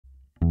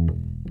Hi,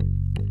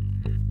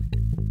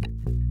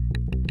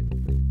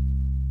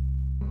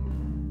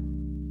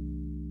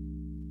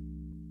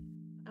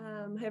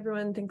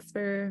 everyone. Thanks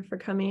for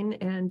coming,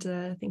 and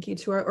thank you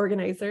to our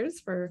organizers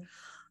for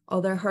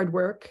all their hard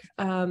work.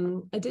 I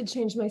did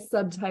change my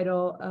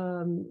subtitle.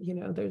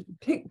 There's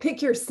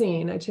pick your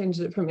scene. I changed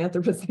it from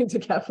Anthropocene to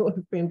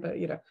Capitalocene,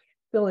 but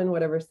fill in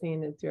whatever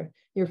scene is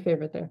your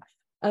favorite there.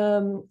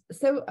 I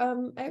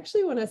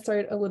actually want to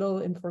start a little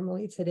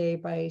informally today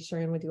by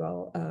sharing with you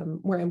all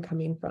where I'm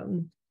coming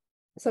from.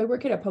 So I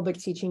work at a public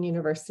teaching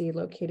university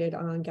located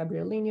on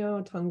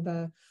Gabrielino,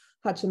 Tongva,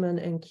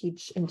 Hachiman, and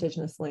Kizh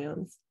indigenous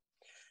lands.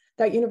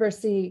 That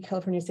university,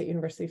 California State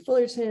University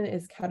Fullerton,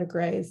 is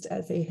categorized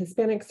as a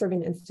Hispanic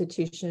serving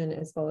institution,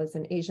 as well as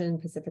an Asian,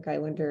 Pacific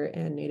Islander,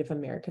 and Native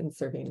American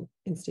serving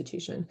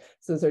institution.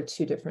 So those are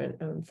two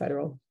different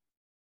federal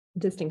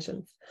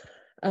distinctions.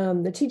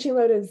 The teaching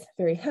load is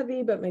very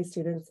heavy, but my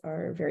students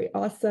are very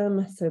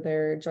awesome. So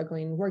they're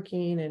juggling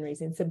working and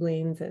raising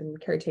siblings and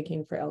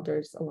caretaking for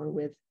elders along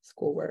with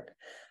schoolwork.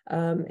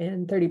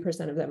 And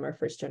 30% of them are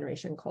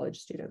first-generation college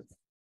students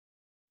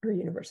or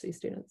university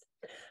students.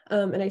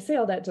 And I say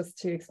all that just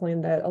to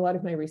explain that a lot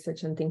of my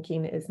research and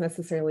thinking is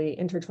necessarily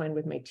intertwined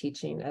with my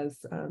teaching, as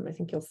I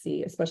think you'll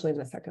see, especially in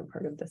the second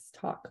part of this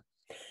talk.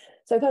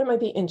 So I thought it might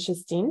be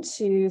interesting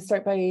to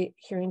start by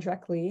hearing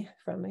directly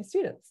from my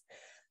students.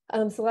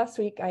 So last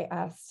week I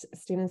asked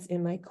students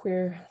in my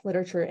queer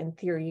literature and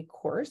theory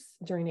course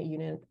during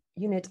a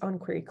unit on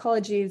queer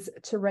ecologies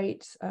to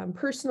write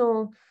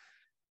personal,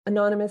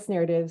 anonymous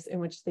narratives in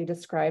which they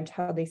described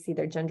how they see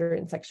their gender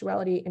and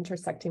sexuality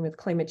intersecting with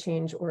climate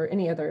change or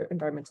any other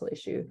environmental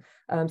issue.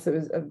 So it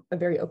was a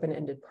very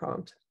open-ended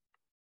prompt.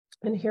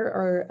 And here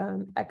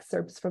are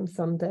excerpts from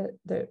some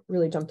that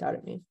really jumped out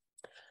at me.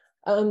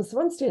 So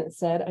one student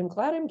said, "I'm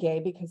glad I'm gay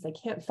because I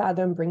can't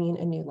fathom bringing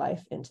a new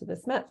life into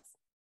this mess."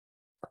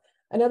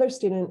 Another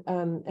student,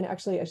 and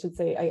actually I should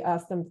say, I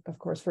asked them, of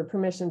course, for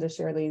permission to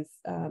share these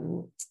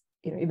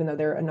even though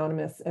they're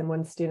anonymous. And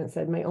one student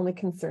said, "My only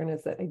concern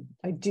is that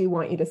I do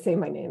want you to say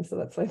my name." So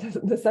that's why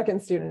the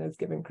second student is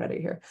given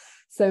credit here.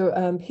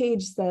 So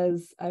Paige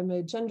says, "I'm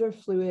a gender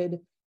fluid,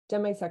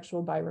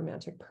 demisexual,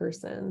 biromantic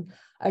person.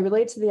 I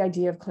relate to the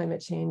idea of climate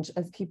change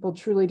as people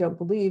truly don't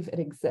believe it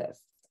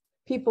exists.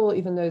 People,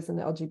 even those in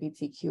the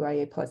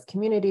LGBTQIA+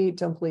 community,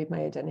 don't believe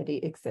my identity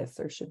exists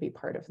or should be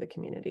part of the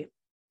community."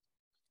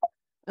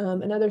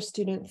 Another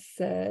student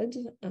said,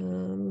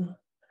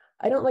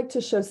 "I don't like to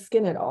show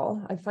skin at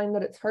all. I find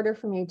that it's harder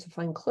for me to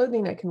find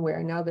clothing I can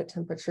wear now that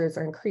temperatures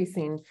are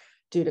increasing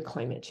due to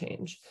climate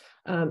change."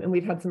 And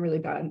we've had some really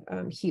bad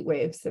heat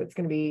waves. So it's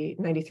going to be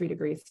 93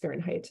 degrees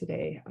Fahrenheit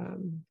today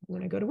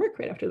when I go to work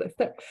right after this.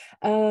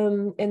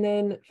 And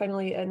then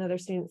finally, another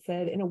student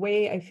said, "In a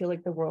way, I feel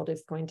like the world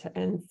is going to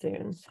end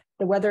soon.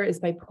 The weather is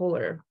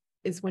bipolar.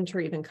 Is winter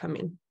even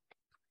coming?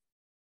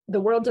 The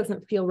world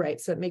doesn't feel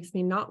right, so it makes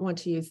me not want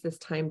to use this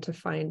time to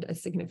find a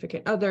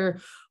significant other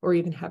or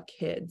even have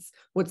kids.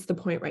 What's the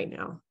point right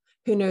now?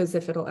 Who knows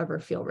if it'll ever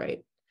feel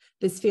right?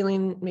 This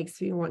feeling makes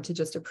me want to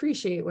just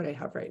appreciate what I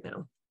have right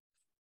now."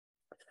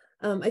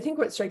 I think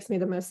what strikes me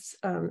the most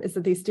is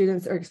that these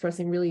students are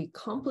expressing really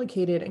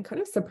complicated and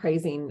kind of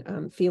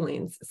surprising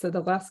feelings. So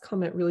the last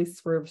comment really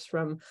swerves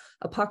from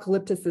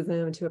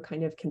apocalypticism to a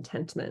kind of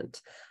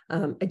contentment.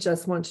 I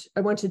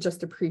want to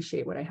just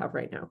appreciate what I have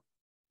right now.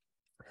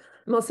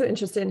 I'm also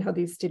interested in how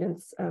these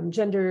students'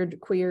 gendered,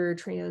 queer,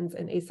 trans,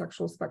 and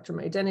asexual spectrum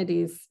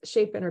identities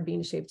shape and are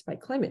being shaped by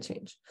climate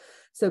change.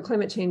 So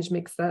climate change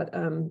makes that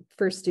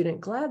first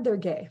student glad they're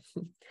gay.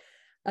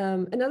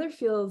 Another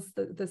feels,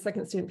 the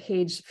second student,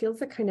 Paige,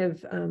 feels a kind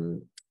of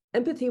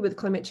empathy with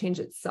climate change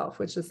itself,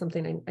 which is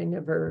something I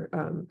never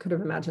could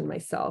have imagined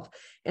myself.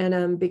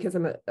 And because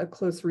I'm a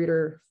close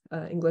reader,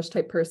 English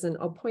type person,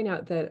 I'll point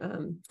out that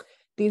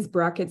these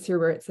brackets here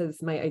where it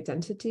says my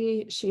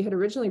identity, she had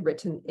originally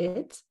written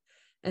it.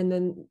 And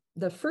then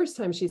the first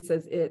time she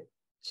says it,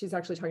 she's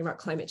actually talking about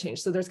climate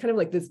change. So there's kind of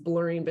like this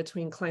blurring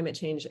between climate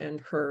change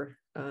and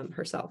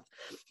herself.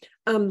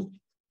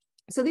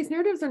 So these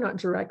narratives are not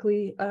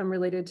directly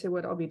related to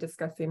what I'll be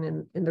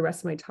discussing in the rest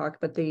of my talk,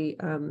 but they,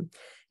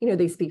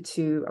 they speak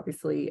to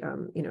obviously,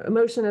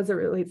 emotion as it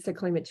relates to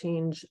climate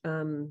change.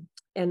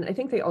 And I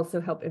think they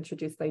also help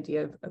introduce the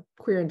idea of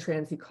queer and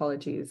trans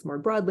ecologies more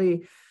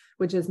broadly,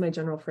 which is my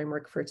general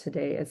framework for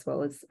today, as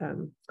well as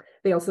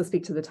they also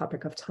speak to the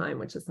topic of time,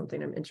 which is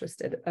something I'm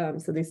interested in.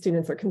 So these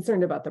students are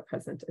concerned about the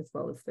present as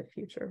well as the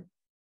future.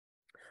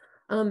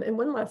 And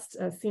one last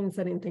scene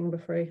setting thing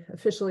before I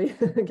officially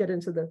get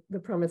into the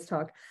promised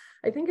talk.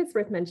 I think it's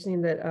worth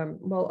mentioning that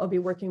while I'll be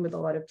working with a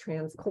lot of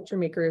trans culture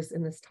makers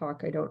in this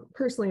talk, I don't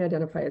personally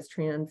identify as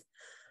trans,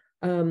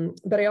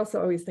 but I also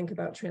always think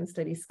about trans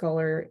studies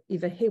scholar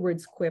Eva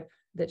Hayward's quip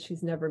that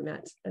she's never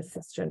met a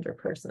cisgender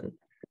person.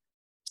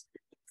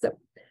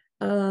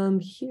 So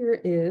here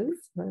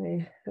is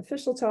my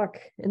official talk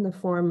in the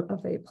form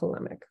of a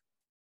polemic.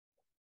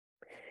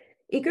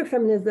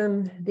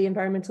 Ecofeminism, the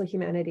environmental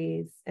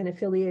humanities, and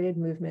affiliated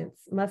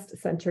movements must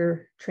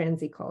center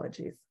trans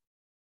ecologies.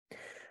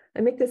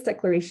 I make this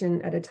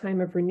declaration at a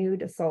time of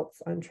renewed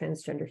assaults on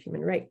transgender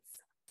human rights.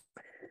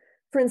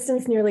 For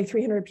instance, nearly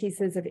 300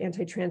 pieces of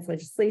anti-trans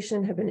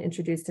legislation have been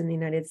introduced in the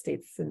United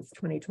States since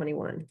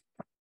 2021.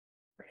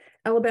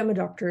 Alabama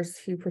doctors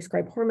who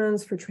prescribe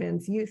hormones for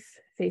trans youth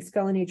face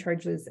felony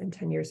charges and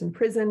 10 years in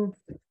prison,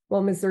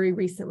 while Missouri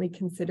recently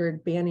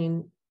considered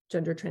banning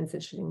gender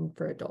transitioning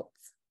for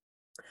adults.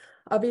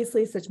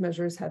 Obviously, such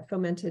measures have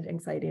fomented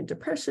anxiety and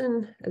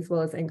depression, as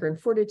well as anger and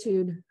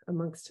fortitude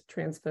amongst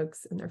trans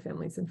folks and their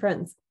families and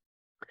friends.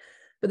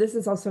 But this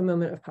is also a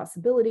moment of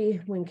possibility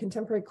when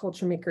contemporary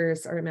culture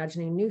makers are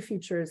imagining new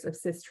futures of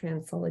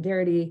cis-trans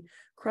solidarity,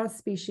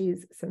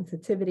 cross-species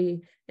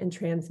sensitivity, and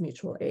trans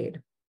mutual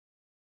aid.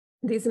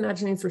 These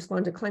imaginings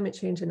respond to climate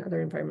change and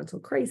other environmental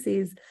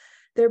crises,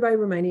 thereby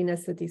reminding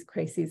us that these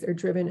crises are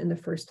driven in the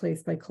first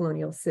place by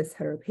colonial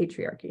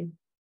cis-heteropatriarchy.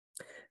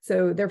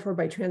 So therefore,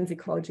 by trans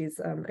ecologies,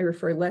 I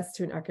refer less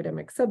to an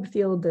academic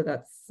subfield, though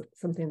that's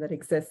something that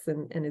exists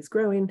and is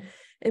growing,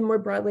 and more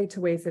broadly to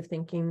ways of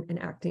thinking and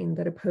acting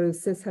that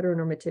oppose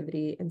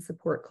cis-heteronormativity and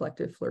support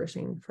collective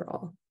flourishing for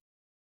all.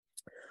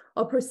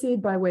 I'll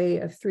proceed by way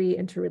of three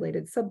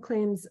interrelated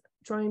subclaims,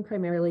 drawing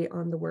primarily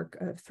on the work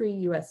of three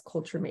US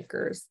culture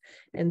makers,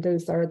 and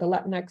those are the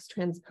Latinx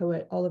trans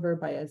poet Oliver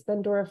Baez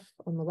Bendorf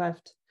on the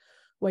left,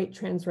 white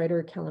trans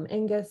writer Callum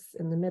Angus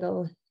in the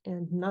middle,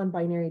 and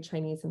non-binary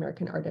Chinese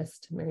American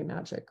artist Mary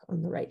Maggic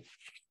on the right.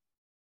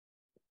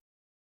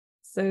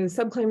 So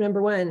subclaim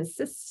number one,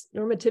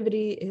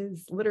 cis-normativity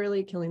is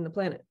literally killing the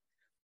planet.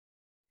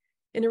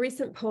 In a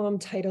recent poem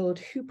titled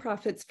 "Who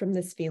Profits from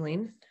This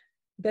Feeling?",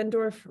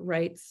 Bendorf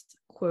writes,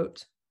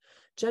 quote,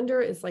 "Gender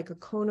is like a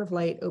cone of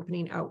light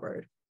opening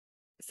outward.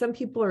 Some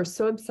people are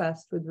so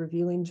obsessed with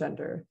revealing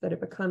gender that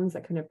it becomes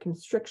a kind of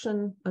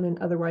constriction on an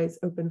otherwise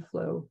open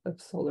flow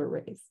of solar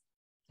rays,"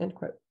 end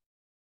quote.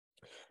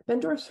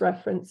 Bendorf's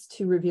reference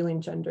to revealing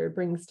gender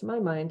brings to my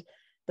mind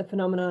the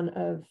phenomenon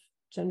of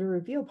gender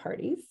reveal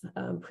parties,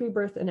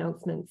 pre-birth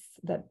events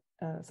that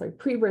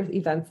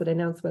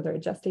announce whether a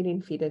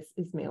gestating fetus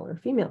is male or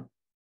female.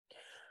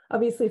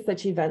 Obviously,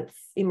 such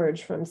events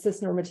emerge from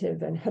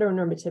cis-normative and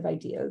heteronormative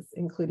ideas,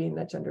 including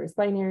that gender is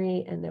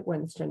binary and that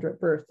one's gender at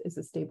birth is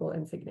a stable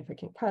and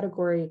significant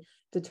category,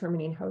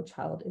 determining how a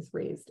child is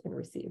received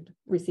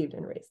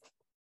and raised.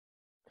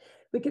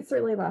 We could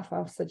certainly laugh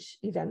off such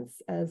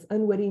events as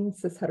unwitting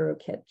cis-hetero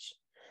kitsch,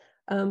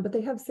 but they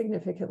have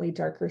significantly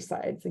darker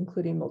sides,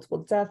 including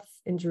multiple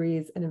deaths,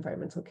 injuries, and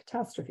environmental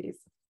catastrophes.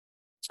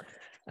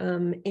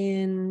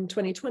 In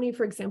 2020,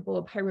 for example,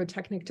 a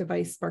pyrotechnic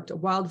device sparked a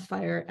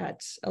wildfire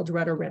at El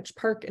Dorado Ranch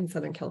Park in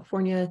Southern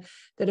California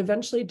that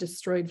eventually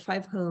destroyed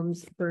 5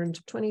 homes,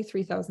 burned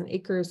 23,000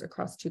 acres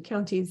across 2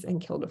 counties, and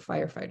killed a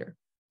firefighter.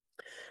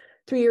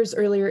 3 years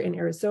earlier in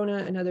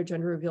Arizona, another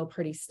gender reveal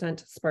party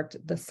stunt sparked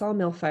the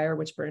Sawmill Fire,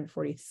 which burned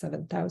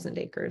 47,000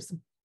 acres.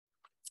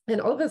 And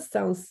all of this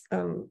sounds,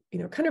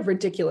 kind of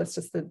ridiculous,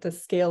 just the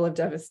scale of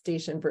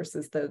devastation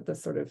versus the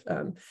sort of,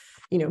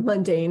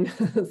 mundane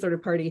sort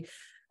of party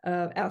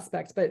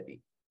aspect.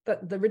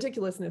 But the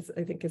ridiculousness,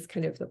 I think, is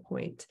kind of the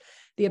point.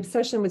 The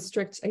obsession with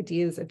strict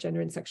ideas of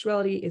gender and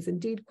sexuality is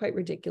indeed quite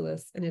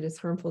ridiculous, and it is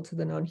harmful to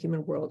the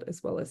non-human world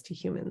as well as to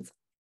humans.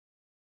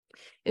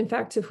 In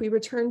fact, if we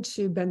return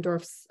to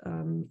Bendorf's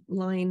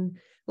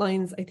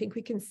lines, I think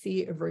we can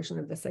see a version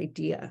of this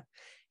idea.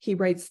 He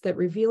writes that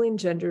revealing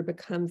gender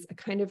becomes a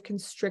kind of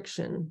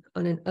constriction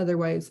on an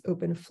otherwise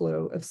open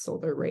flow of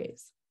solar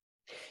rays.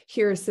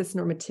 Here,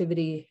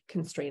 cis-normativity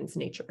constrains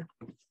nature.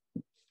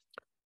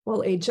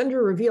 While a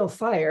gender reveal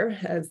fire,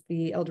 as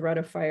the El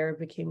Dorado fire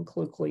became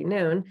colloquially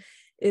known,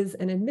 is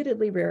an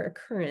admittedly rare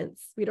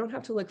occurrence, we don't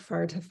have to look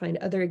far to find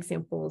other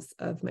examples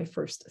of my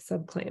first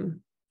subclaim.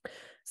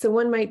 So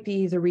one might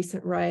be the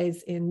recent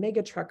rise in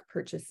mega truck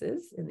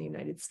purchases in the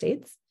United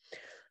States.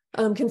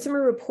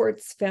 Consumer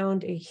Reports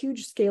found a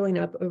huge scaling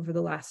up over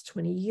the last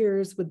 20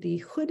 years, with the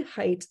hood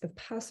height of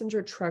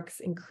passenger trucks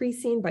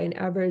increasing by an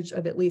average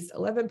of at least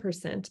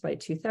 11% by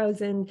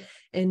 2000,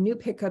 and new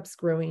pickups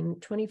growing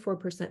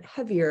 24%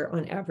 heavier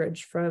on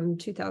average from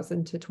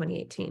 2000 to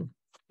 2018.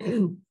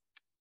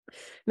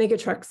 Mega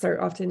trucks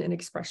are often an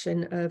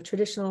expression of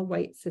traditional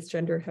white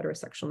cisgender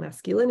heterosexual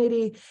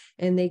masculinity,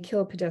 and they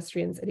kill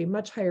pedestrians at a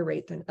much higher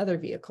rate than other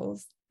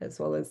vehicles,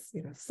 as well as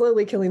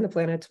slowly killing the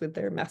planet with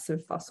their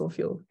massive fossil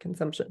fuel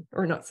consumption,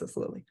 or not so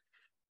slowly.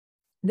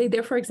 They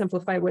therefore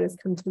exemplify what has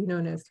come to be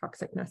known as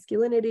toxic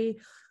masculinity,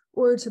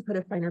 or to put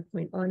a finer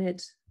point on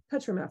it,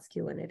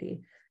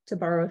 petromasculinity, to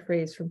borrow a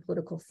phrase from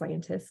political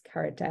scientist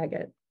Kara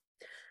Daggett.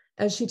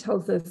 As she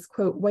tells us,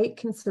 quote, "White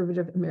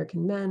conservative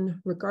American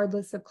men,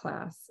 regardless of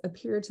class,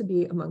 appear to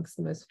be amongst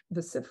the most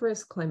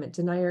vociferous climate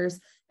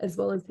deniers, as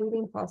well as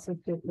leading fossil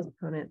fuel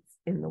proponents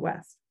in the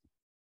West."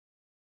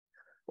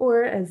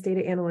 Or, as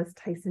data analyst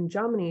Tyson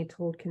Jominy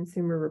told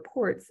Consumer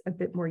Reports a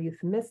bit more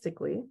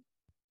euphemistically,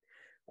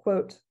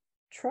 quote,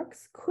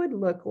 "Trucks could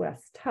look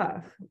less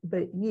tough,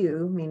 but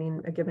you,"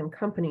 meaning a given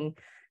company,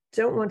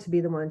 "don't want to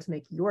be the one to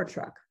make your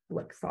truck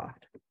look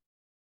soft."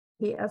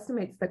 He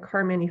estimates that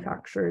car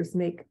manufacturers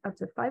make up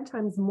to 5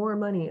 times more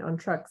money on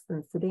trucks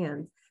than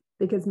sedans,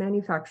 because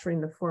manufacturing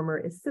the former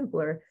is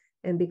simpler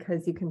and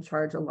because you can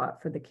charge a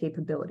lot for the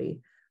capability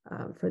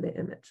for the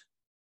image.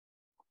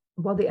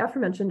 While the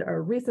aforementioned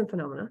are recent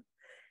phenomena,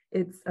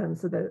 it's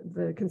so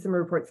the Consumer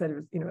Report said it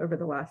was, over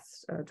the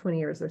last 20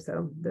 years or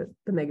so,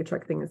 the mega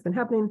truck thing has been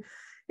happening.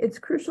 It's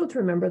crucial to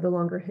remember the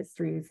longer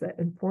histories that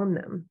inform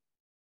them.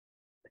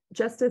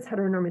 Just as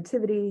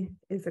heteronormativity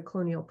is a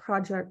colonial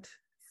project,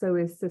 so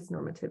is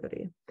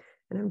cis-normativity.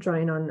 And I'm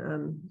drawing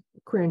on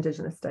Queer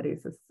Indigenous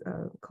Studies, this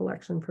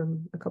collection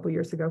from a couple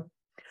years ago.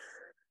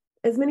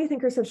 As many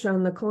thinkers have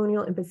shown, the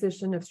colonial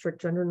imposition of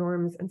strict gender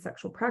norms and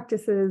sexual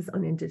practices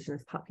on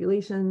Indigenous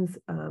populations,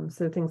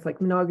 so things like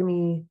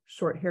monogamy,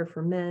 short hair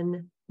for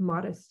men,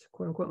 modest,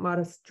 quote unquote,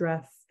 modest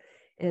dress,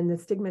 and the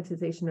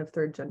stigmatization of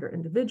third gender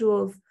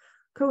individuals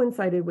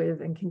coincided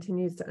with and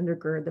continues to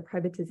undergird the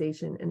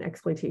privatization and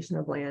exploitation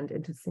of land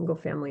into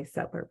single-family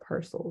settler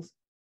parcels.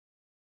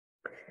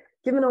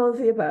 Given all of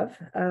the above,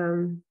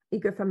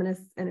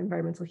 ecofeminists and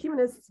environmental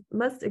humanists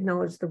must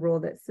acknowledge the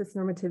role that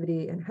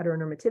cis-normativity and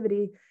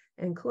heteronormativity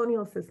and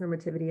colonial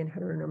cis-normativity and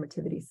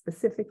heteronormativity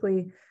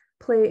specifically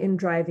play in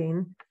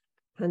driving,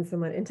 pun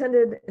somewhat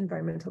intended,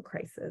 environmental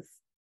crisis.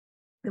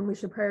 And we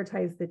should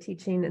prioritize the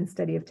teaching and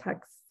study of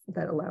texts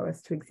that allow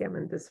us to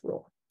examine this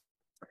role.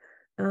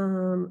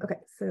 Okay,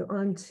 so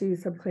on to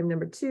subclaim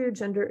number 2,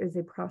 gender is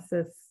a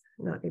process,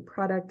 not a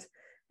product.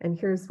 And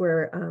here's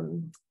where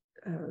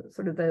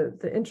sort of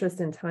the interest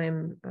in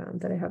time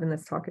that I have in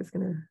this talk is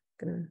gonna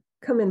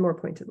come in more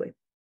pointedly.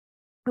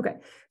 Okay,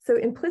 so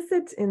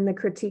implicit in the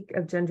critique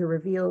of gender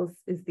reveals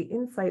is the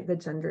insight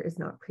that gender is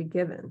not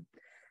pre-given.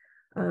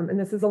 And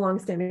this is a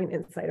longstanding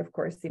insight, of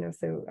course,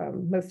 so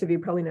most of you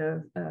probably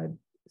know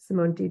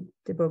Simone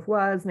de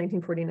Beauvoir's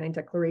 1949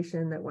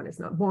 declaration that one is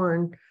not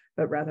born,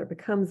 but rather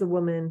becomes a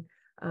woman,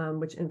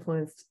 which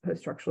influenced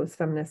post-structuralist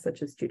feminists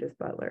such as Judith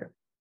Butler.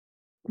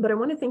 But I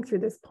want to think through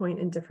this point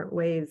in different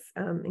ways,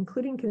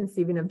 including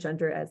conceiving of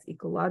gender as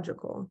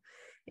ecological,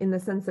 in the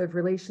sense of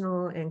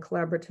relational and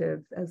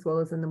collaborative, as well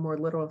as in the more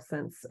literal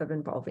sense of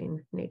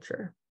involving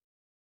nature.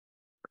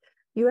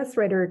 US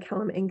writer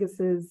Callum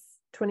Angus's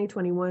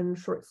 2021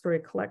 short story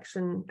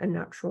collection, A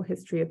Natural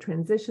History of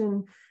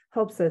Transition,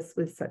 helps us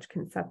with such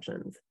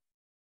conceptions.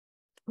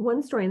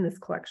 One story in this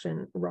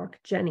collection, Rock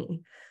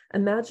Jenny,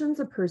 imagines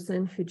a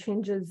person who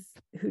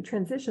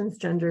transitions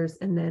genders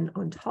and then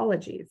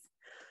ontologies,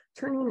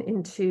 turning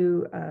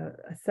into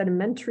a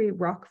sedimentary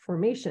rock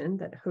formation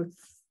that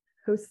hosts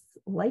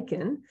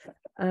lichen,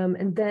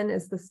 and then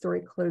as the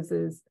story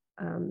closes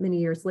many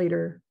years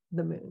later,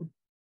 the moon.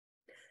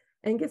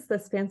 Angus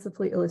thus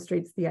fancifully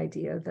illustrates the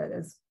idea that,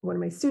 as one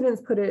of my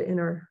students put it in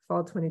our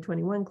fall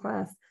 2021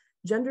 class,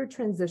 gender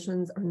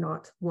transitions are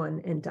not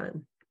one and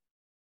done.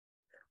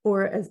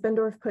 Or as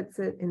Bendorf puts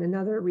it in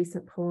another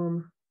recent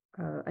poem,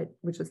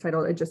 which is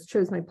titled, I Just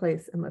Chose My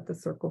Place and Let the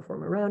Circle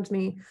Form Around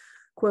Me,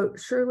 quote,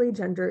 surely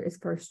gender is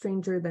far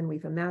stranger than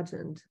we've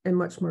imagined and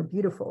much more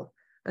beautiful,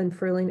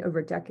 unfurling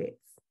over decades,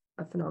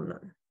 a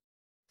phenomenon.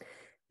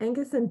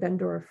 Angus and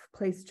Bendorf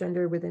place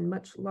gender within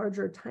much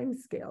larger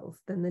timescales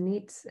than the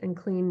neat and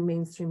clean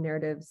mainstream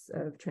narratives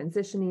of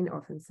transitioning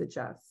often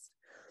suggest,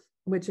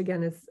 which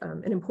again is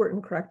an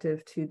important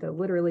corrective to the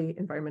literally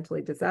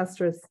environmentally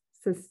disastrous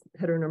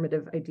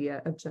cis-heteronormative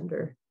idea of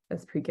gender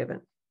as pre-given.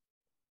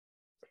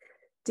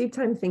 Deep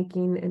time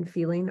thinking and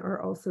feeling are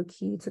also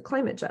key to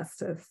climate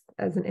justice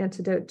as an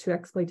antidote to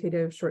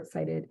exploitative,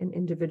 short-sighted, and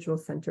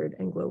individual-centered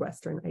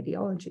Anglo-Western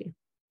ideology.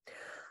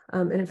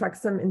 And in fact,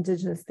 some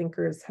Indigenous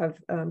thinkers have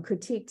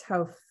critiqued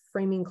how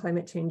framing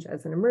climate change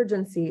as an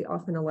emergency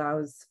often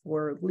allows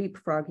for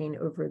leapfrogging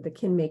over the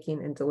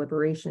kin-making and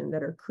deliberation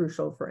that are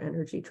crucial for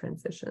energy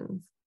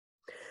transitions.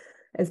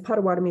 As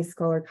Potawatomi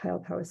scholar Kyle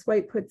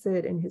Powys-White puts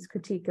it in his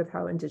critique of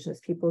how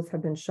Indigenous peoples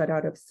have been shut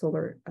out of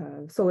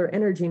solar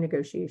energy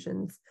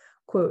negotiations,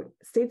 quote,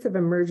 states of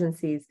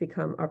emergencies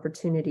become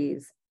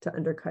opportunities to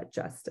undercut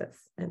justice,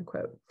 end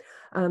quote.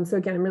 So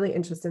again, I'm really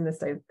interested in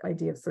this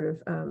idea of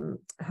sort of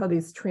how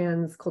these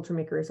trans culture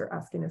makers are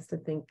asking us to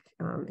think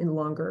in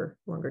longer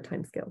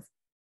timescales.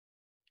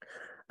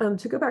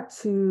 To go back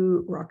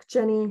to Rock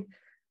Jenny,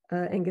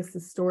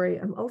 Angus's story,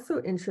 I'm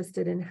also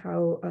interested in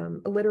how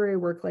a literary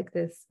work like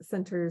this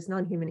centers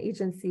non-human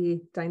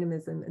agency,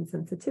 dynamism, and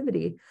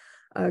sensitivity,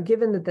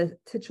 given that the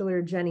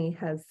titular Jenny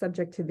has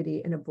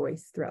subjectivity and a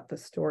voice throughout the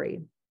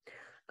story.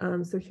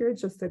 So here are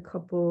just a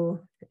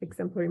couple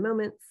exemplary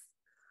moments.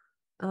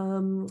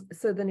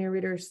 So the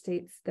narrator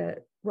states that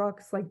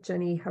rocks like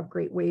Jenny have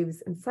great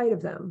waves inside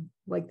of them,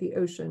 like the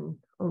ocean,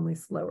 only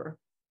slower.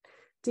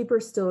 Deeper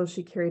still,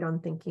 she carried on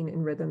thinking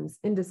in rhythms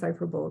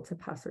indecipherable to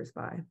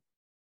passersby.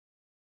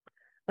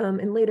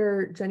 And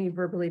later, Jenny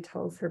verbally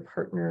tells her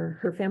partner,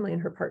 her family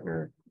and her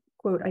partner,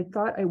 quote, I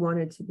thought I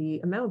wanted to be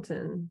a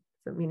mountain,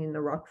 so meaning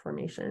the rock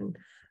formation,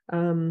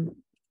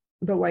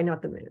 but why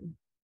not the moon?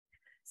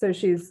 So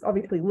she's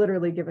obviously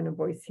literally given a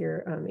voice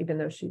here, even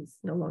though she's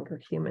no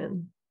longer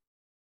human.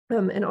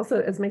 And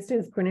also, as my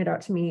students pointed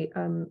out to me,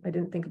 I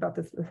didn't think about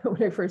this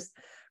when I first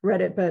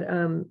read it, but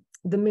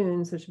the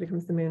moon, so she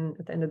becomes the moon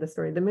at the end of the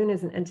story. The moon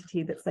is an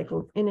entity that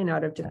cycles in and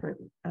out of different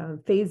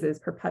phases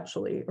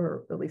perpetually,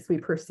 or at least we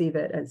perceive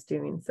it as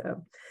doing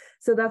so.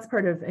 So that's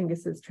part of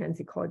Angus's trans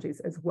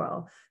ecologies as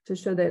well, to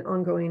show that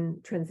ongoing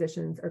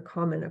transitions are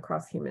common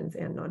across humans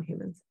and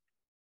non-humans.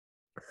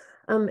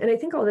 And I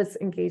think all this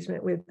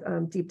engagement with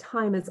deep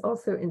time is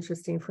also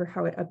interesting for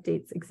how it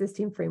updates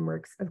existing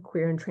frameworks of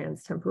queer and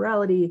trans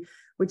temporality,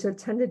 which have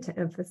tended to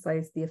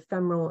emphasize the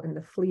ephemeral and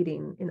the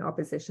fleeting in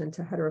opposition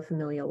to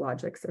heterofamilial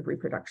logics of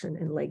reproduction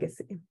and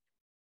legacy.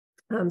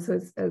 So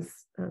as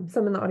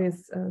some in the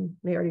audience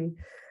may already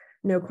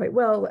know quite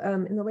well,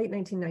 in the late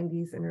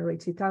 1990s and early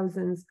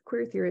 2000s,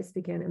 queer theorists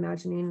began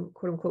imagining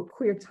quote unquote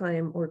queer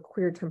time or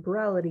queer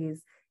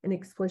temporalities in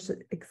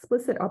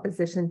explicit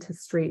opposition to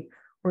straight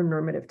or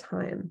normative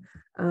time.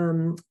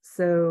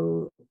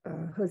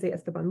 Jose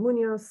Esteban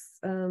Munoz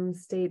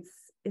states,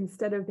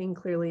 instead of being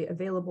clearly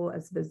available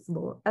as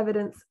visible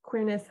evidence,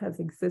 queerness has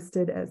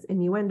existed as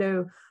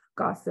innuendo,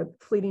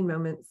 gossip, fleeting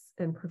moments,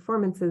 and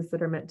performances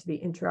that are meant to be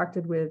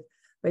interacted with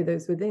by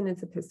those within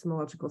its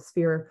epistemological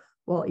sphere,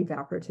 while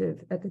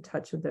evaporative at the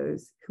touch of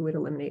those who would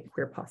eliminate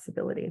queer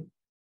possibility.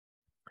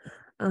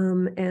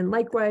 And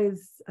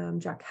likewise,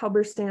 Jack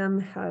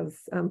Halberstam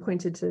has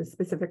pointed to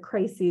specific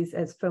crises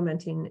as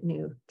fomenting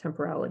new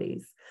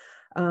temporalities.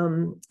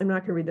 I'm not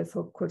going to read this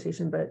whole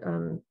quotation, but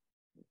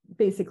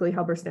basically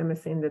Halberstam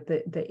is saying that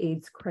the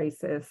AIDS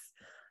crisis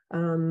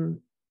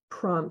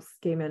prompts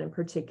gay men in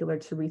particular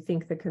to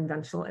rethink the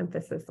conventional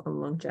emphasis on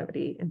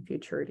longevity and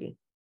futurity.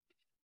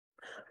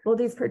 While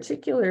these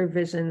particular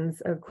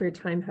visions of queer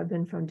time have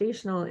been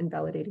foundational in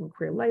validating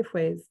queer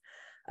lifeways,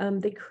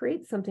 they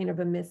create something of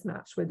a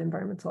mismatch with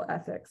environmental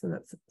ethics, and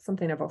that's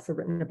something I've also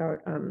written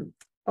about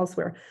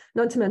elsewhere,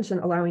 not to mention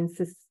allowing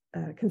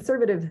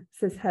conservative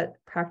cis-het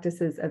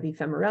practices of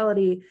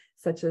ephemerality,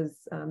 such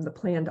as the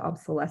planned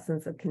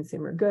obsolescence of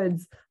consumer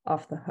goods,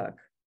 off the hook.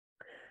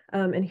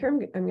 And here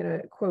I'm going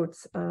to quote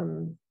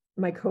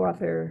my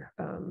co-author.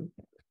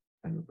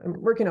 I'm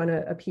working on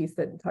a piece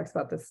that talks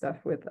about this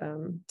stuff with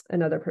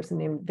another person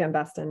named Van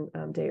Basten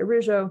de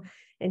Araujo,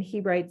 and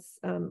he writes,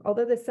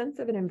 although the sense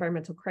of an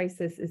environmental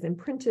crisis is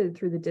imprinted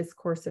through the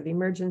discourse of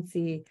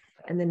emergency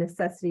and the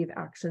necessity of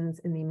actions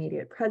in the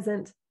immediate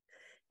present,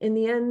 in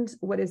the end,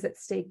 what is at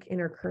stake in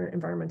our current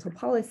environmental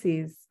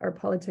policies are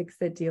politics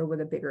that deal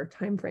with a bigger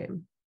time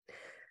frame.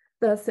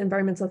 Thus,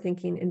 environmental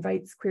thinking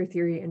invites queer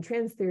theory and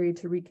trans theory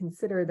to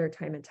reconsider their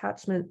time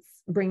attachments,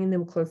 bringing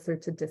them closer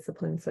to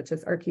disciplines such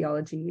as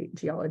archaeology,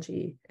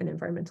 geology, and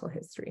environmental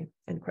history,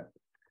 end quote.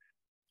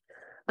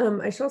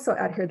 I should also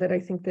add here that I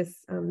think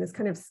this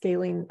kind of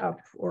scaling up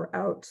or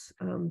out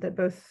that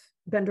both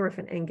Bendorf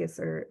and Angus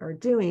are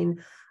doing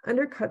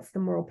undercuts the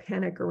moral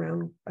panic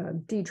around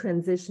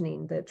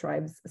detransitioning that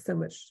drives so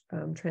much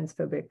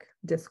transphobic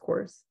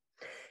discourse.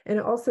 And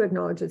it also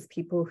acknowledges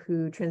people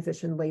who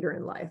transition later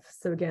in life.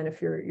 So again,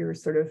 if you're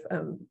sort of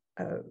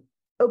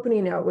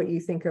opening out what you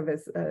think of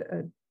as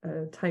a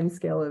time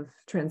scale of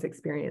trans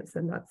experience,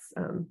 then that's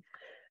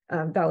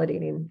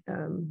validating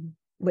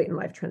late in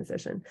life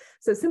transition.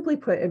 So simply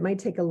put, it might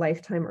take a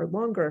lifetime or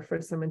longer for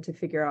someone to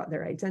figure out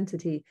their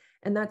identity,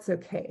 and that's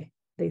okay,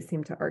 they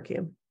seem to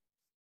argue.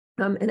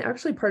 And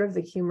actually part of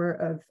the humor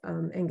of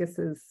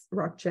Angus's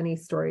Rock Jenny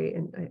story,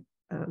 and I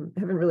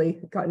haven't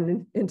really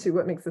gotten into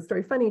what makes the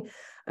story funny,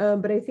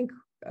 but I think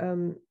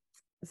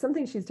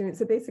something she's doing,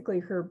 so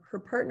basically her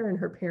partner and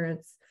her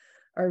parents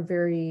are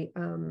very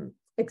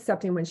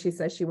accepting when she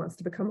says she wants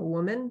to become a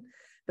woman,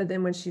 but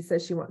then when she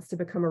says she wants to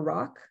become a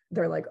rock,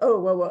 they're like, oh,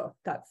 whoa,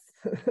 that's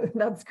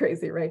that's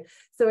crazy, right?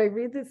 So I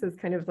read this as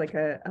kind of like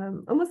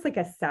almost like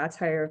a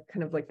satire,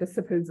 kind of like the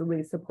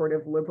supposedly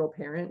supportive liberal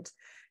parent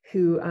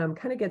who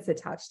kind of gets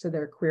attached to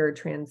their queer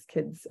trans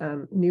kids'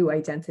 new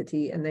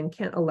identity and then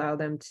can't allow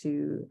them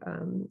to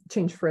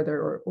change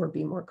further or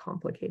be more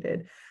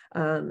complicated.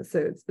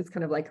 So it's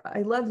kind of like,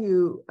 I love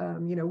you,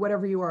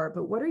 whatever you are,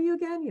 but what are you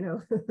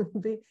again?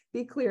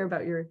 Be clear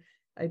about your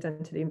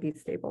identity and be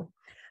stable.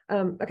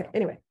 Okay,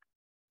 anyway.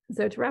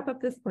 So to wrap up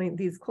this point,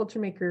 these culture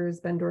makers,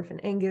 Bendorf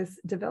and Angus,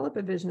 develop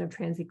a vision of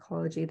trans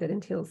ecology that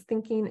entails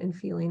thinking and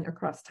feeling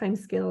across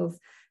timescales,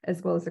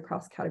 as well as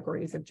across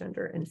categories of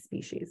gender and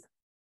species.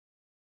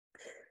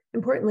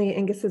 Importantly,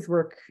 Angus's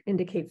work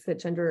indicates that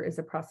gender is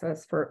a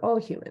process for all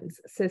humans,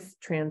 cis,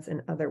 trans,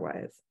 and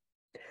otherwise.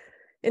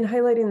 In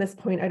highlighting this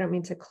point, I don't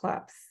mean to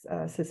collapse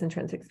cis and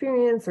trans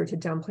experience or to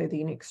downplay the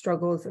unique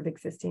struggles of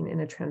existing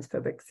in a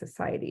transphobic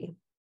society.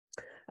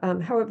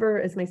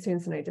 However, as my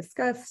students and I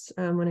discussed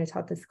when I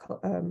taught this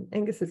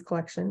Angus's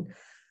collection,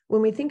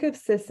 when we think of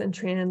cis and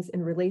trans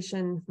in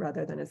relation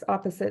rather than as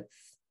opposites,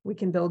 we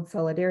can build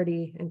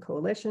solidarity and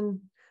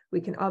coalition. We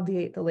can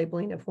obviate the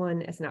labeling of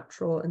one as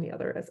natural and the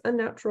other as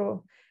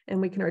unnatural, and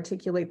we can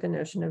articulate the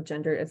notion of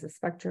gender as a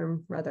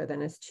spectrum rather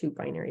than as two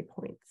binary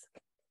points.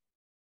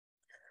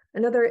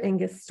 Another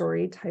Angus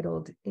story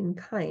titled In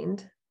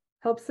Kind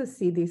helps us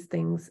see these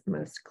things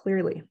most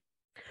clearly.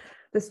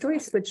 The story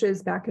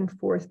switches back and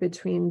forth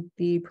between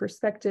the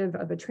perspective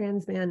of a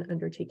trans man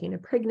undertaking a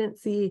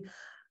pregnancy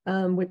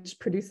which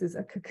produces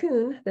a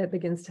cocoon that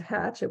begins to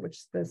hatch, at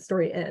which the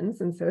story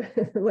ends. And so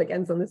like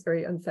ends on this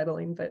very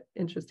unsettling but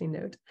interesting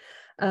note.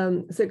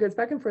 So it goes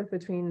back and forth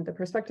between the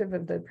perspective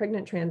of the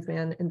pregnant trans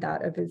man and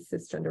that of his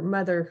cisgender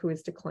mother, who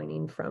is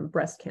declining from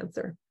breast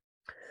cancer.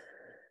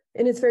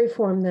 In its very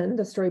form, then,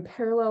 the story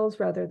parallels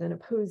rather than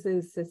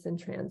opposes cis and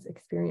trans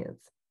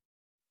experience.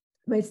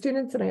 My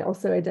students and I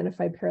also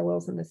identify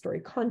parallels in the story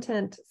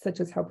content,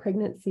 such as how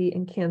pregnancy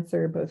and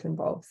cancer both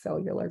involve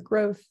cellular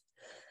growth,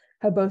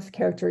 how both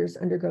characters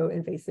undergo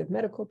invasive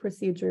medical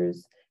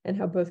procedures, and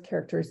how both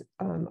characters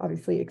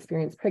obviously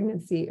experience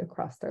pregnancy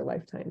across their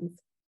lifetimes.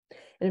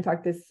 And in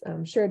fact, this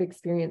shared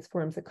experience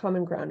forms a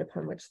common ground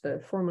upon which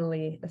the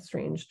formerly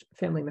estranged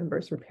family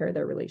members repair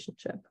their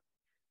relationship.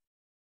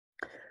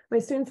 My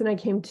students and I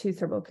came to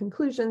several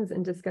conclusions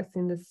in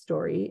discussing this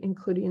story,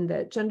 including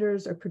that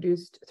genders are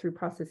produced through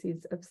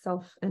processes of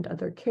self and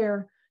other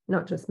care,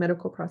 not just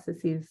medical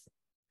processes,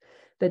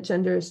 that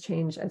genders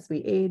change as we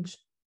age,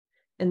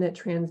 and that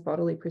trans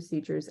bodily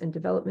procedures and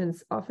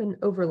developments often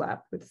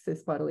overlap with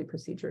cis bodily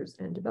procedures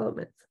and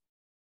developments.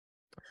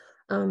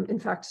 In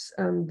fact,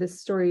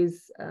 this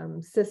story's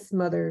cis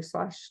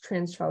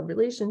mother/trans child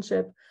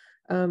relationship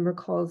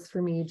recalls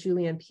for me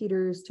Julianne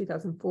Peters'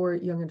 2004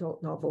 young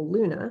adult novel,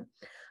 Luna,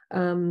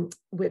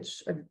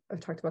 which I've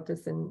talked about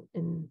this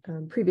in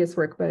previous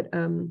work, but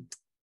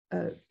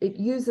it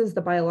uses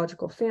the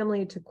biological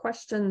family to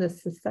question the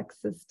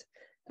sexist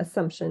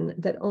assumption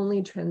that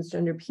only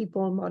transgender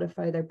people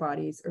modify their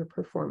bodies or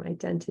perform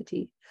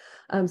identity.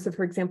 So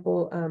for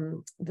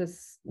example,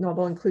 this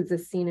novel includes a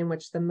scene in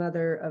which the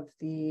mother of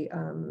the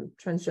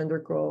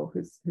transgender girl,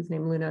 whose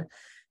name Luna,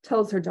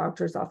 tells her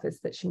doctor's office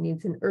that she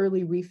needs an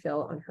early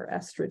refill on her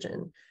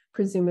estrogen,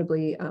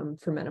 presumably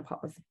for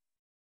menopause.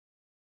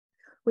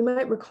 We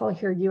might recall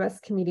here US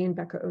comedian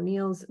Becca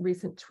O'Neill's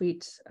recent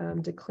tweet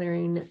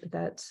declaring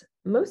that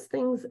most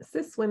things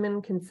cis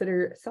women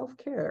consider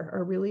self-care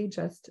are really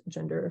just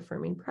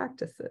gender-affirming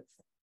practices.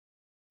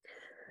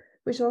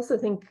 We should also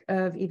think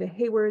of Eva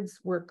Hayward's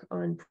work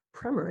on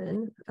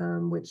Premarin,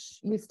 which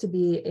used to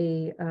be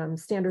a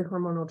standard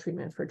hormonal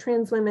treatment for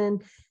trans women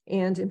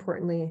and,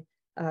 importantly,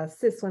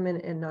 cis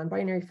women and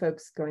non-binary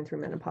folks going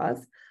through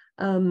menopause.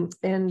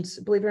 And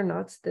believe it or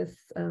not,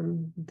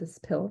 this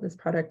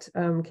product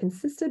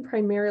consists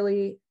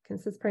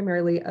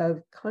primarily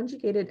of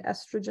conjugated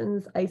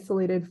estrogens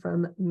isolated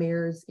from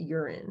mare's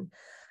urine.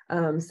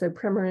 So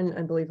Premarin,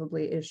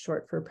 unbelievably, is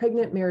short for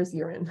pregnant mare's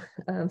urine.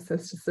 So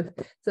it's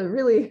a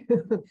really,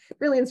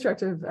 really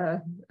instructive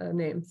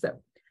name.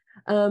 So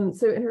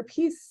in her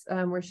piece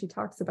where she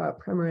talks about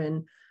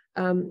Premarin,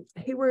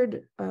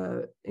 Hayward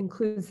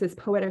includes this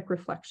poetic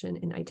reflection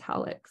in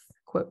italics,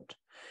 quote,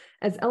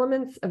 "As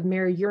elements of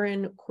mare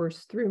urine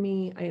course through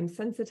me, I am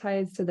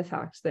sensitized to the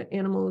fact that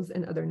animals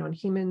and other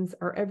non-humans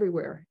are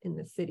everywhere in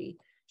the city."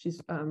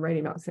 She's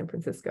writing about San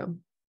Francisco.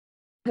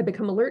 "I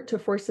become alert to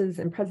forces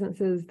and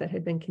presences that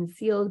had been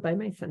concealed by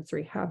my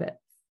sensory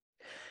habits.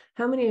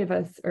 How many of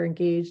us are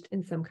engaged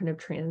in some kind of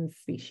trans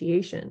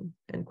speciation?"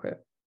 End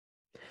quote.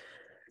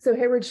 So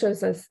Hayward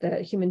shows us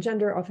that human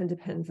gender often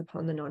depends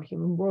upon the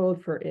non-human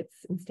world for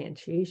its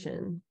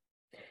instantiation.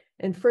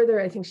 And further,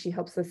 I think she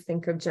helps us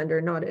think of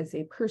gender not as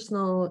a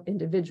personal,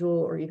 individual,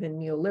 or even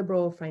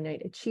neoliberal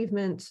finite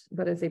achievement,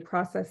 but as a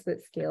process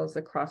that scales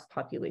across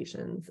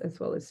populations as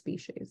well as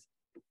species.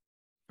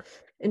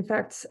 In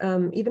fact,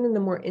 even in the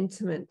more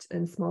intimate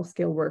and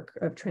small-scale work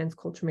of trans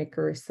culture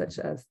makers, such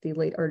as the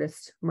late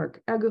artist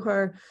Mark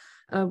Aguilar,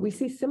 we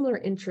see similar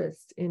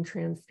interest in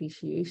trans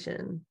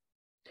speciation.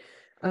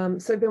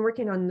 So I've been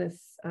working on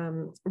this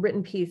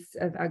written piece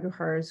of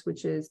Aguilar's,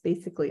 which is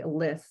basically a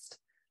list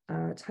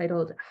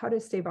titled "How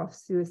to Stave Off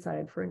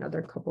Suicide for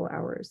Another Couple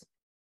Hours."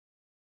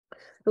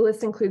 The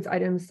list includes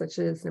items such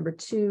as number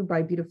 2,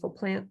 buy beautiful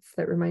plants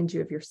that remind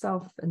you of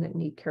yourself and that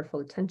need careful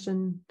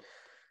attention.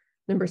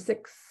 Number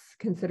 6,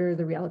 consider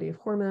the reality of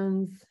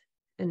hormones.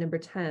 And number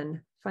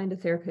 10, find a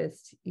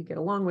therapist you get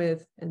along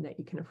with and that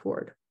you can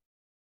afford.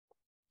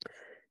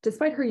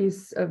 Despite her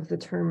use of the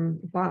term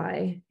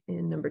buy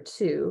in number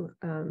 2,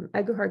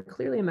 Aguilar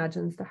clearly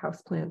imagines the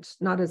houseplant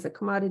not as a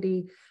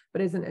commodity,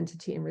 but as an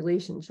entity in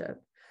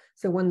relationship.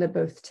 So one that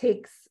both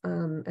takes,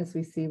 as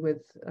we see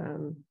with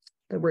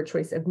the word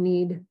choice of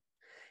need,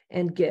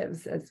 and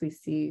gives, as we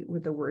see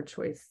with the word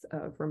choice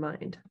of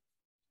remind.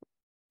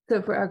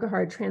 So for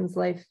Aguilar, trans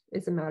life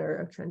is a matter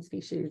of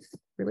trans-species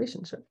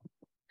relationship.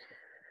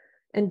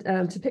 And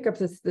to pick up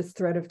this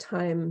thread of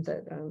time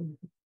that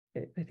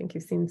I think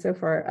you've seen so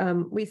far,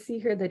 we see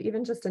here that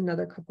even just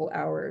another couple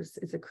hours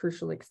is a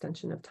crucial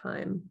extension of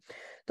time,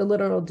 the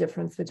literal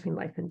difference between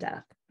life and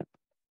death.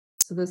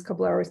 So those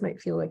couple hours might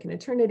feel like an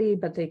eternity,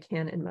 but they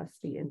can and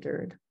must be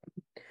endured.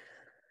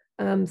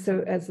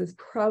 So as is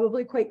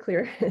probably quite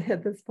clear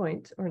at this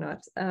point or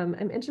not,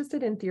 I'm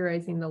interested in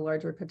theorizing the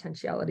larger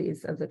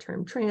potentialities of the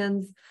term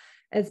trans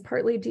as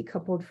partly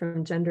decoupled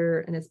from gender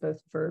and as both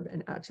verb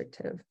and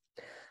adjective.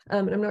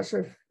 And I'm not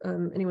sure if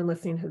anyone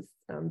listening has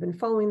been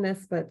following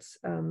this, but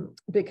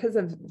because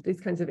of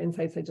these kinds of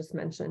insights I just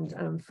mentioned,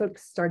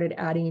 folks started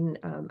adding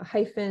a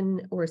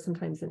hyphen or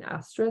sometimes an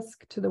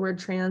asterisk to the word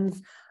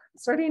trans,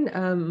 starting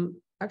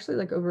actually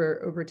like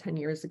over 10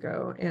 years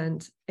ago.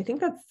 And I think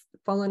that's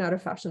fallen out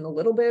of fashion a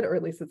little bit, or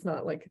at least it's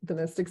not like the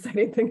most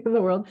exciting thing in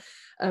the world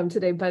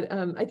today. But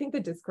I think the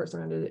discourse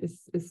around it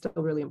is still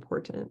really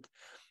important.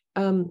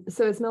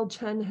 So as Mel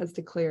Chen has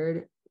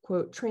declared,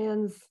 quote,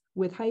 trans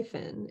with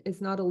hyphen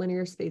is not a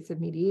linear space of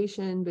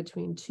mediation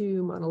between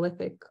two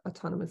monolithic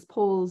autonomous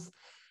poles,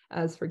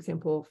 as for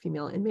example,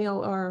 female and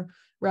male are.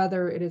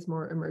 Rather, it is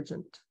more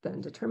emergent than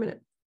determinate.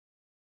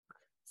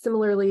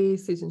 Similarly,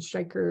 Susan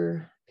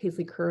Stryker,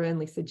 Paisley Curra, and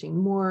Lisa Jean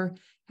Moore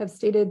have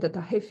stated that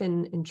the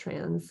hyphen in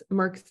trans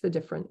marks the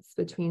difference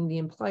between the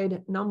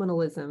implied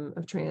nominalism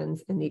of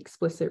trans and the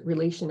explicit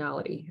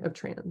relationality of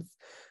trans,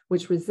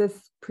 which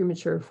resists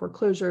premature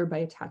foreclosure by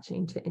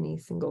attaching to any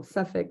single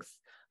suffix,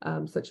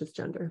 such as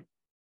gender.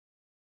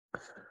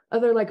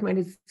 Other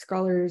like-minded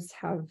scholars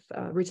have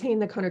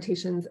retained the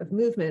connotations of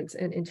movement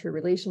and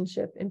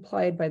interrelationship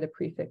implied by the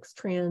prefix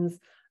trans,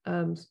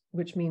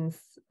 which means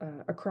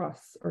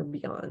across or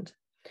beyond.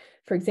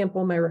 For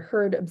example, Myra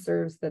Hurd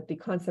observes that the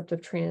concept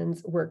of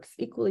trans works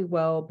equally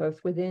well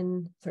both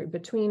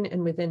between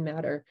and within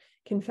matter,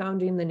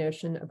 confounding the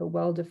notion of a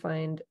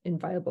well-defined and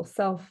viable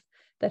self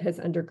that has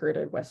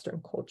undergirded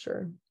Western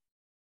culture.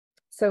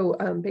 So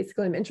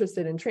basically, I'm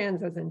interested in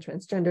trans as in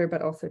transgender,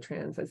 but also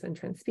trans as in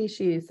trans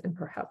species, and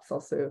perhaps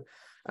also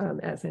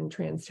as in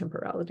trans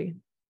temporality.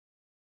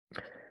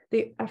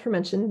 The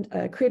aforementioned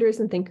creators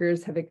and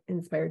thinkers have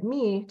inspired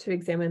me to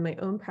examine my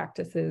own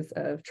practices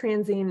of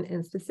transing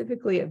and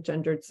specifically of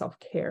gendered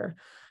self-care,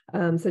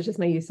 such as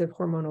my use of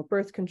hormonal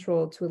birth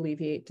control to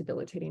alleviate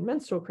debilitating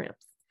menstrual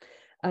cramps.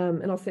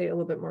 And I'll say a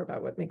little bit more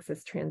about what makes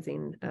this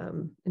transing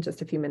in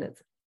just a few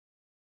minutes.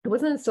 It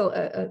wasn't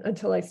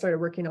until I started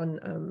working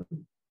on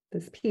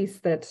this piece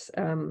that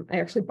I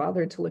actually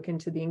bothered to look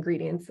into the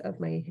ingredients of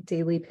my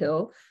daily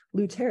pill,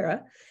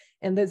 NXTerra.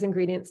 And those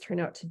ingredients turn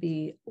out to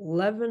be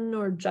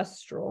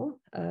levonorgestrel,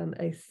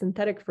 a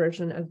synthetic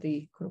version of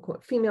the quote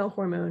unquote female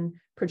hormone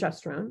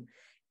progesterone,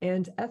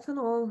 and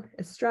ethinyl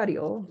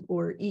estradiol,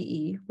 or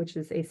EE, which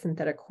is a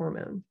synthetic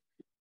hormone.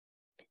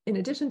 In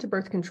addition to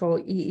birth control,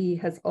 EE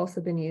has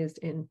also been used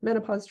in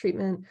menopause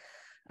treatment,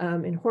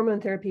 in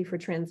hormone therapy for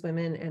trans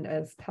women, and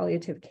as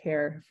palliative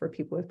care for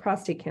people with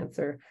prostate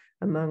cancer,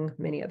 among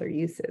many other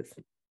uses.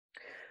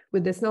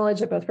 With this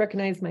knowledge, I both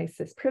recognize my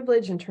cis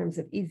privilege in terms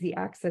of easy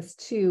access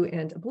to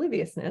and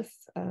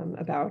obliviousness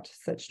about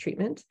such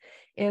treatment,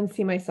 and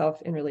see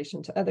myself in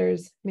relation to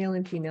others, male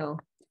and female,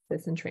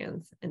 cis and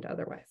trans, and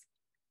otherwise.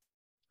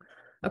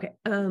 Okay,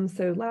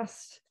 so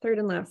third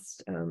and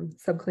last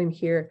subclaim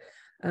here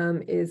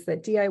is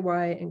that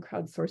DIY and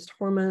crowdsourced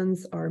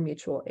hormones are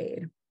mutual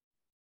aid.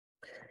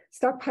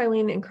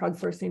 Stockpiling and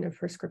crowdsourcing of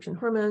prescription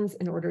hormones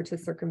in order to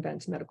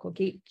circumvent medical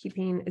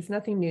gatekeeping is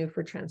nothing new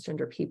for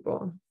transgender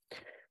people.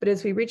 But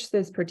as we reach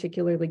this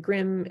particularly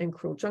grim and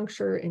cruel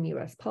juncture in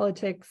US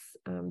politics,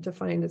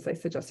 defined, as I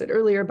suggested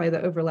earlier, by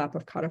the overlap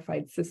of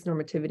codified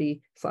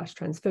cis-normativity /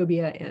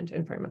 transphobia and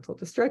environmental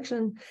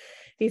destruction,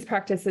 these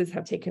practices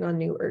have taken on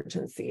new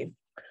urgency.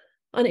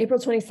 On April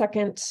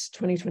 22nd,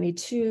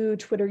 2022,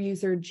 Twitter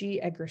user G.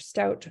 Edgar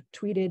Stout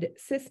tweeted,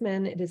 "Cis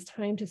men, it is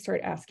time to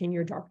start asking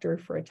your doctor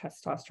for a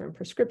testosterone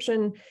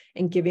prescription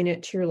and giving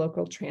it to your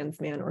local trans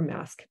man or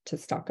mask to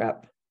stock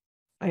up.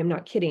 I am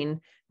not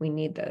kidding, we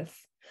need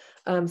this."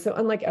 So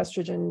unlike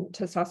estrogen,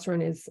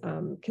 testosterone is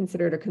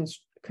considered a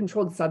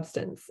controlled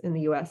substance in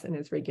the US and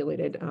is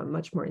regulated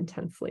much more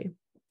intensely.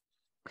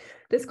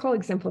 This call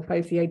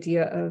exemplifies the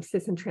idea of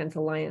cis and trans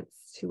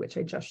alliance, to which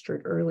I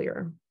gestured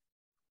earlier.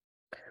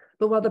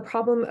 But while the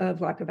problem of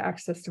lack of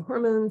access to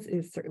hormones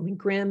is certainly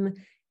grim,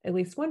 at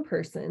least one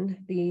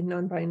person, the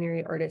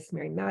non-binary artist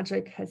Mary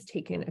Maggic, has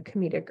taken a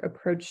comedic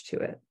approach to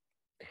it.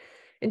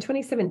 In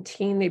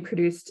 2017, they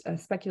produced a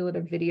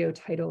speculative video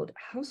titled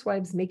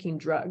 "Housewives Making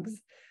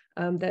Drugs"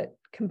 that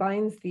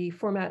combines the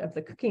format of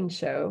the cooking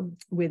show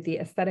with the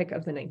aesthetic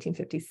of the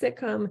 1950s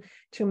sitcom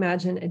to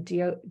imagine a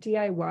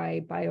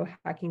DIY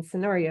biohacking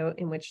scenario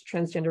in which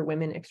transgender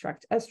women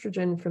extract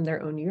estrogen from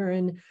their own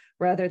urine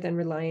rather than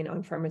relying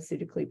on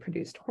pharmaceutically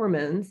produced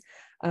hormones.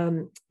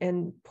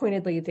 And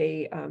pointedly,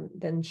 they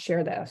then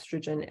share the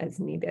estrogen as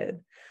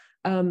needed.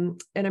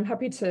 And I'm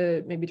happy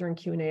to, maybe during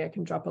Q&A, I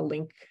can drop a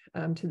link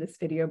to this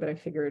video, but I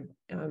figured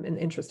in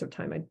the interest of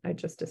time, I'd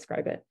just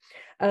describe it.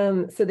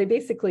 So they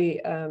basically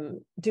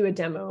do a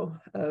demo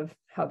of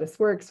how this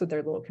works with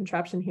their little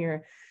contraption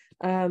here.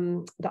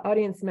 The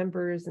audience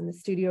members in the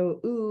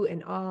studio ooh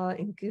and ah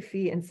in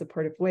goofy and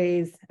supportive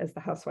ways as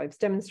the housewives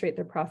demonstrate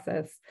their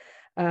process.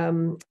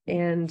 And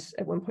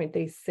at one point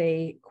they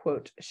say,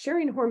 quote,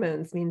 "Sharing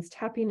hormones means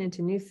tapping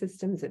into new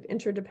systems of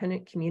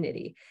interdependent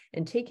community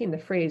and taking the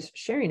phrase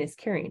sharing is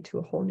caring to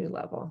a whole new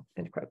level,"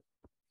 end quote.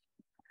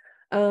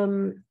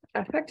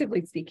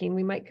 Effectively speaking,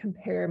 we might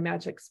compare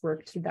Maggic's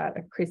work to that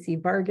of Chrissy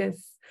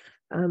Vargas,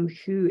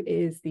 who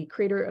is the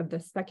creator of the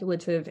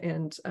speculative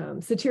and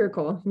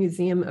satirical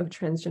Museum of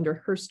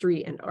Transgender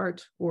Herstory and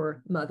Art,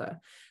 or MUTHA.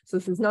 So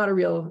this is not a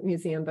real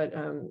museum, but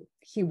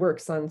he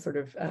works on sort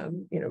of,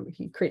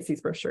 he creates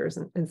these brochures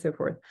and so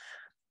forth.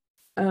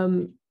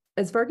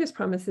 As Vargas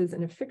promises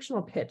in a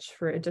fictional pitch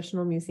for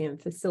additional museum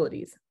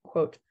facilities,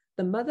 quote,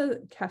 "The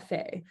MUTHA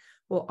Cafe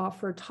will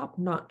offer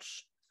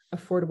top-notch,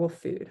 affordable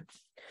food.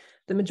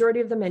 The majority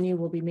of the menu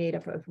will be made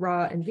up of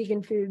raw and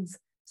vegan foods,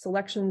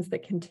 selections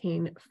that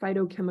contain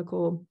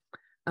phytohormonal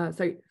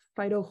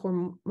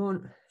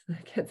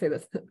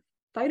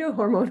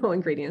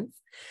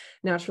ingredients,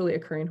 naturally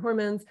occurring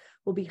hormones,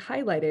 will be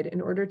highlighted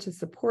in order to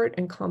support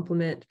and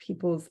complement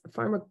people's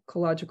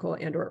pharmacological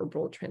and/or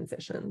herbal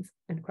transitions,"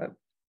 end quote.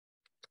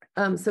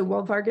 So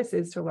while Vargas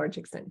is to a large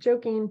extent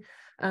joking,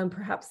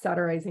 perhaps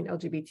satirizing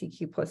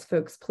LGBTQ+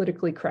 folks'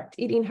 politically correct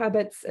eating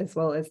habits, as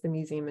well as the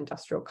museum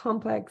industrial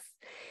complex,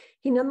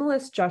 he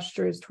nonetheless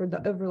gestures toward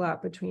the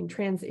overlap between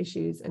trans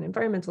issues and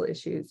environmental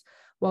issues,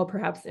 while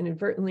perhaps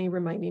inadvertently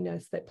reminding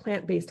us that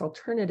plant-based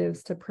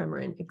alternatives to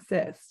Premarin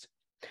exist.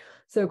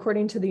 So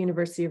according to the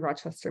University of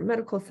Rochester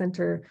Medical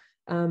Center,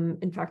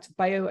 in fact,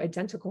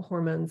 bioidentical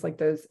hormones like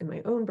those in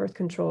my own birth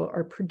control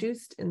are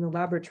produced in the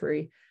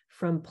laboratory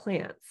from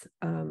plants,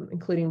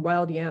 including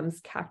wild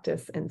yams,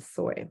 cactus, and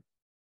soy.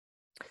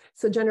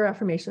 So gender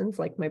affirmations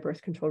like my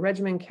birth control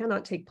regimen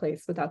cannot take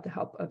place without the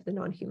help of the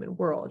non-human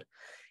world,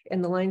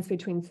 and the lines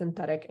between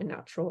synthetic and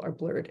natural are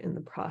blurred in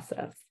the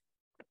process.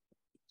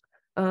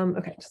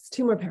 Okay, just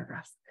 2 more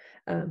paragraphs,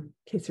 in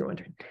case you're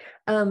wondering.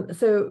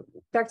 So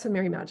back to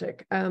Mary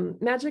Maggic.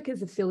 Maggic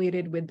is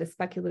affiliated with the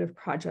speculative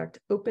project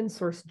Open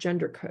Source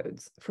Gender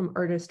Codes from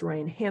artist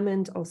Ryan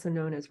Hammond, also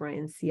known as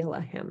Ryan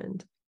Ciela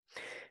Hammond.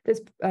 This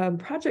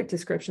project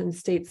description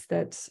states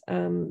that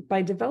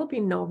by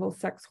developing novel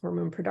sex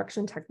hormone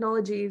production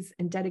technologies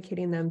and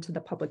dedicating them to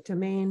the public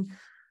domain,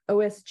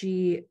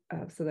 OSG,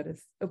 so that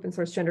is Open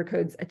Source Gender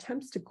Codes,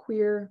 attempts to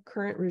queer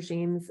current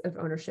regimes of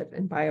ownership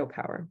and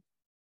biopower.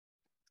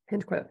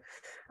 End quote.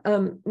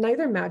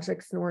 Neither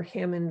Maggic's nor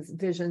Hammond's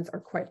visions are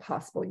quite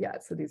possible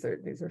yet. So these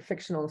are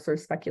fictional sort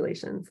of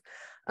speculations,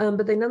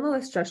 but they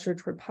nonetheless gesture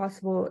toward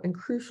possible and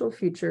crucial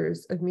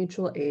futures of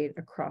mutual aid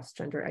across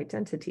gender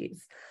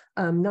identities,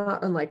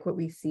 not unlike what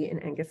we see in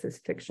Angus's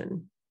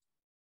fiction.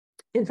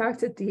 In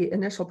fact, at the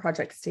initial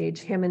project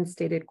stage, Hammond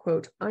stated,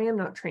 quote, "I am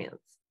not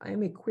trans. I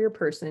am a queer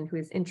person who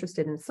is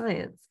interested in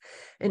science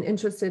and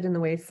interested in the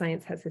way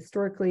science has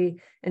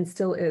historically and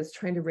still is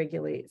trying to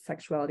regulate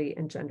sexuality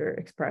and gender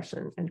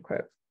expression," end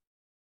quote.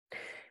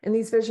 And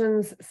these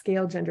visions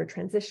scale gender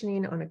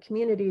transitioning on a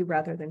community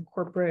rather than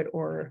corporate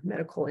or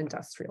medical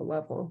industrial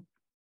level.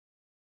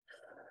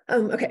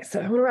 Okay,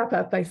 so I want to wrap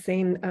up by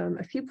saying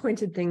a few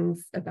pointed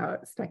things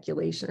about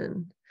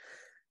speculation.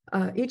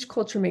 Each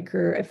culture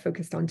maker I've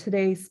focused on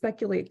today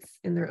speculates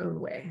in their own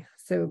way.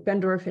 So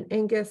Bendorf and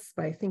Angus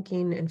by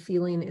thinking and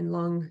feeling in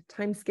long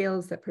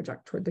timescales that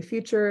project toward the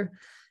future.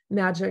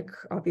 Maggic,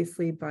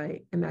 obviously,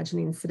 by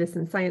imagining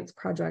citizen science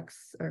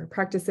projects or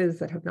practices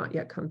that have not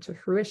yet come to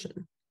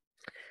fruition.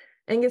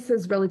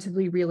 Angus's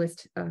relatively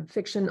realist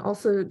fiction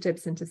also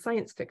dips into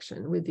science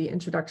fiction with the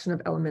introduction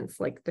of elements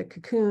like the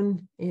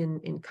cocoon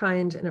in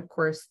Kind, and of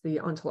course, the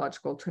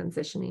ontological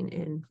transitioning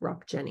in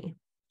Rock Jenny.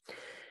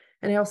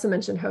 And I also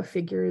mentioned how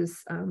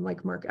figures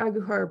like Mark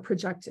Aguhar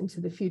project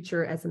into the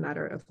future as a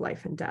matter of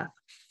life and death.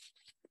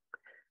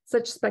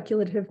 Such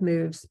speculative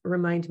moves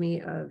remind me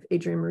of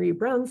Adrienne Marie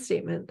Brown's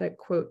statement that,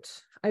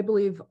 quote, "I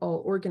believe all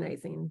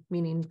organizing,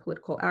 meaning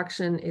political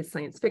action, is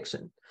science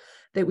fiction,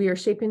 that we are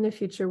shaping the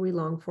future we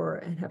long for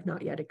and have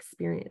not yet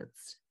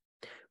experienced.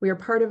 We are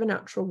part of a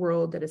natural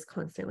world that is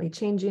constantly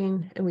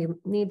changing, and we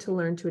need to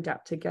learn to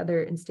adapt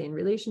together and stay in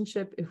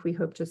relationship if we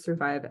hope to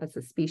survive as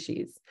a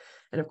species,"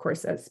 and of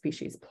course, as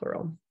species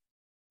plural.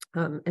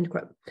 End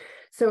quote.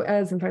 So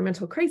as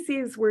environmental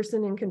crises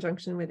worsen in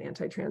conjunction with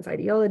anti-trans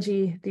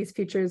ideology, these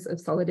features of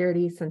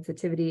solidarity,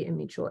 sensitivity, and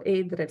mutual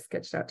aid that I've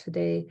sketched out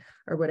today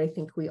are what I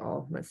think we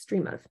all must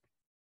dream of.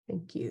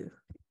 Thank you.